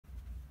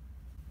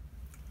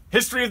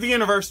History of the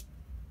universe.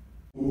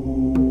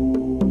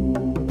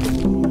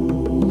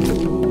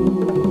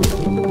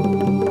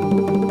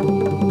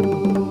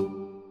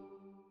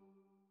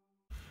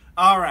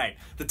 All right,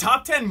 the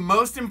top 10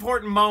 most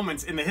important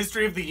moments in the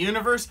history of the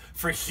universe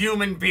for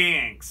human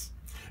beings.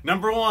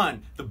 Number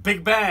 1, the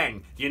Big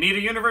Bang. You need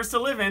a universe to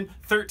live in,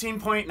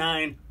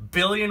 13.9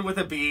 billion with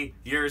a B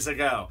years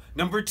ago.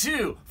 Number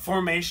 2,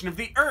 formation of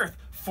the Earth,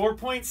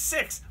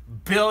 4.6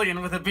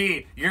 billion with a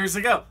B years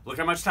ago. Look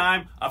how much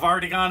time I've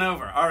already gone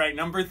over. All right,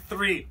 number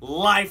 3,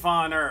 life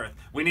on Earth.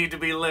 We need to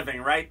be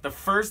living, right? The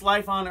first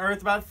life on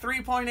Earth about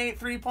 3.8,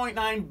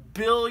 3.9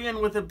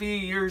 billion with a B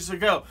years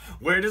ago.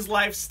 Where does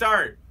life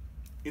start?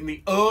 In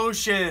the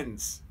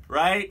oceans,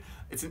 right?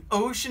 It's an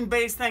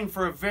ocean-based thing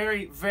for a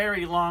very,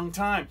 very long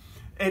time.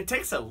 It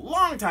takes a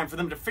long time for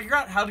them to figure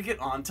out how to get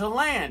onto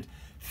land.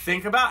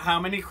 Think about how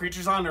many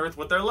creatures on Earth,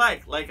 what they're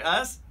like. Like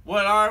us,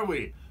 what are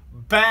we?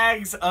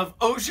 Bags of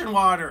ocean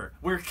water.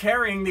 We're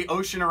carrying the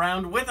ocean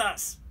around with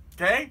us,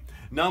 okay?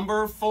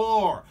 Number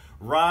 4,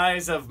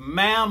 rise of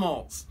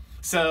mammals.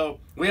 So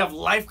we have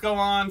life go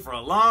on for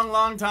a long,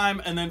 long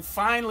time, and then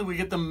finally we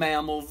get the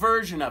mammal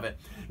version of it.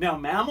 Now,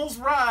 mammals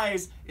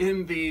rise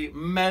in the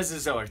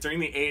Mesozoic, during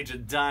the age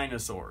of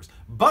dinosaurs.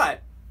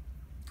 But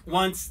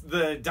once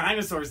the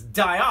dinosaurs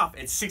die off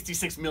at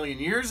 66 million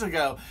years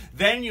ago,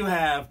 then you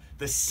have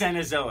the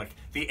Cenozoic,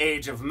 the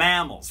age of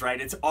mammals, right?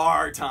 It's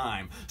our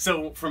time.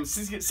 So from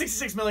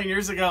 66 million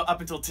years ago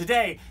up until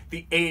today,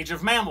 the age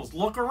of mammals.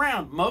 Look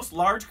around. Most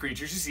large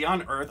creatures you see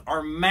on Earth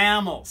are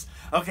mammals.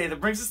 Okay,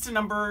 that brings us to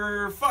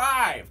number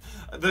 5,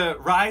 the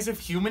rise of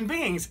human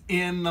beings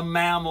in the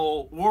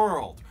mammal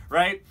world,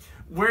 right?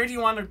 Where do you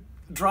want to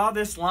draw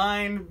this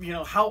line? You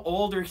know, how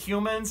old are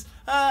humans?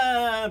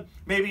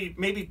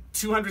 Maybe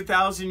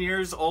 200,000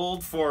 years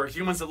old for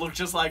humans that look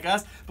just like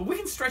us, but we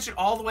can stretch it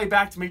all the way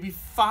back to maybe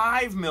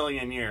 5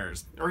 million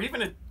years, or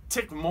even a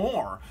tick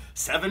more,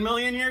 7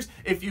 million years,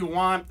 if you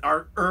want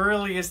our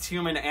earliest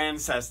human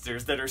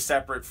ancestors that are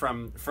separate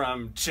from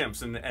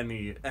chimps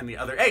and the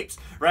other apes,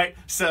 right?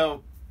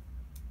 So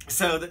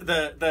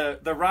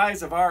the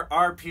rise of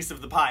our piece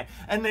of the pie.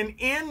 And then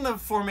in the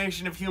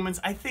formation of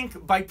humans, I think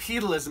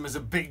bipedalism is a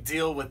big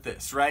deal with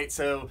this, right?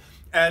 So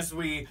as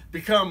we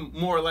become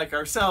more like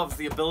ourselves,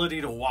 the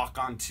ability to walk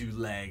on 2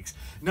 legs.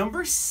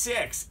 Number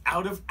 6,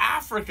 out of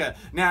Africa.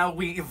 Now,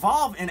 we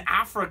evolve in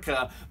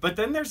Africa, but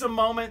then there's a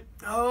moment,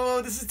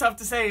 oh, this is tough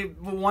to say,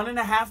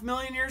 1.5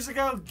 million years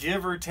ago,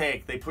 give or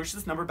take. They push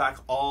this number back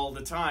all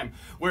the time,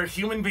 where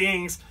human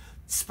beings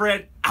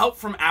spread out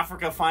from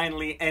Africa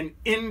finally and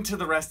into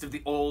the rest of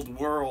the old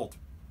world.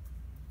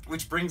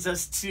 Which brings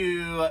us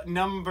to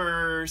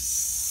number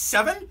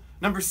 7,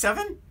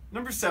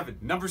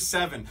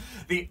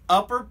 the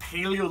Upper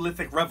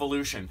Paleolithic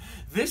Revolution.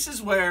 This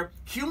is where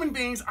human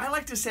beings, I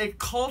like to say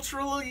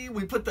culturally,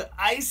 we put the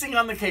icing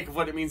on the cake of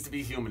what it means to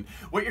be human.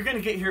 What you're going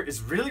to get here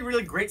is really,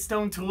 really great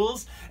stone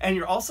tools, and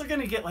you're also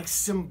going to get like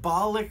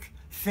symbolic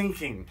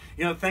thinking.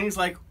 You know, things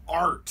like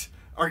art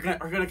are going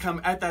to come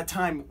at that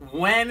time.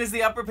 When is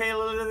the Upper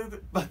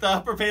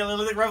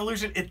Paleolithic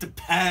Revolution? It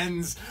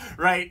depends,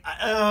 right?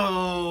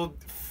 Oh,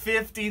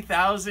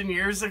 50,000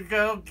 years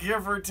ago,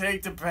 give or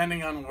take,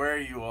 depending on where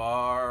you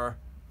are.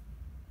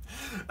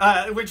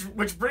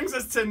 Which brings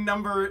us to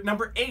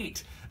number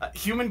 8.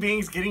 Human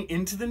beings getting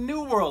into the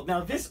New World.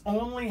 Now, this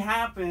only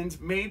happened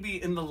maybe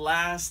in the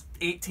last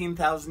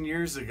 18,000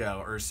 years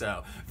ago or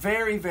so.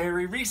 Very,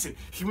 very recent.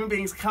 Human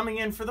beings coming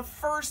in for the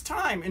first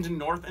time into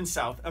North and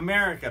South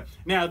America.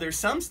 Now, there's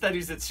some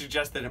studies that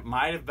suggest that it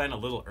might have been a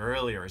little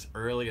earlier, as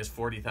early as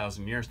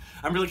 40,000 years.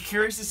 I'm really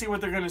curious to see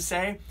what they're going to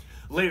say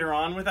later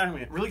on with that.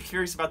 I'm really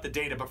curious about the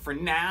data, but for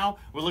now,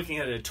 we're looking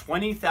at it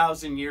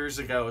 20,000 years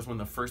ago is when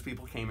the first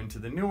people came into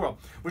the New World,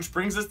 which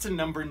brings us to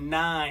number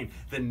 9,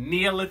 the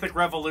Neolithic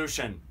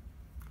Revolution.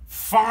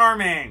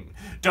 Farming.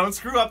 Don't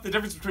screw up the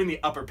difference between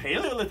the Upper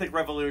Paleolithic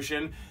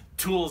Revolution,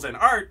 tools and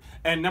art,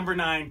 and number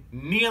 9,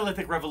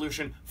 Neolithic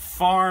Revolution,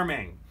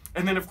 farming.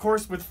 And then, of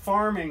course, with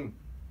farming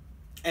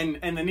and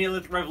the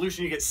Neolithic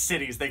Revolution, you get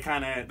cities. They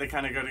kind of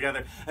go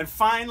together. And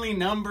finally,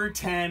 number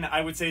 10, I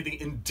would say the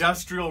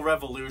Industrial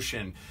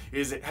Revolution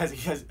has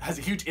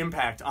a huge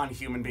impact on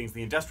human beings.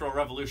 The Industrial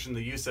Revolution,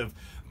 the use of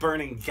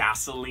burning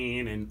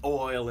gasoline and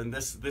oil and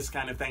this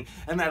kind of thing.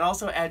 And that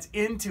also adds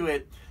into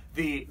it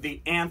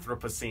the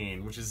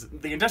Anthropocene, which is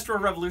the Industrial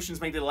Revolution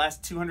is maybe the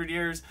last 200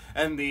 years,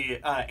 and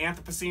the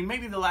Anthropocene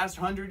maybe the last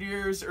 100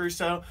 years or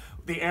so.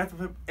 The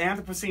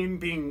Anthropocene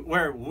being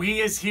where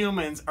we as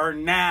humans are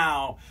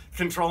now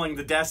controlling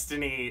the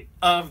destiny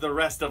of the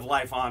rest of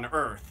life on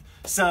Earth.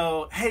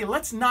 So, hey,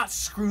 let's not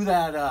screw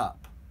that up.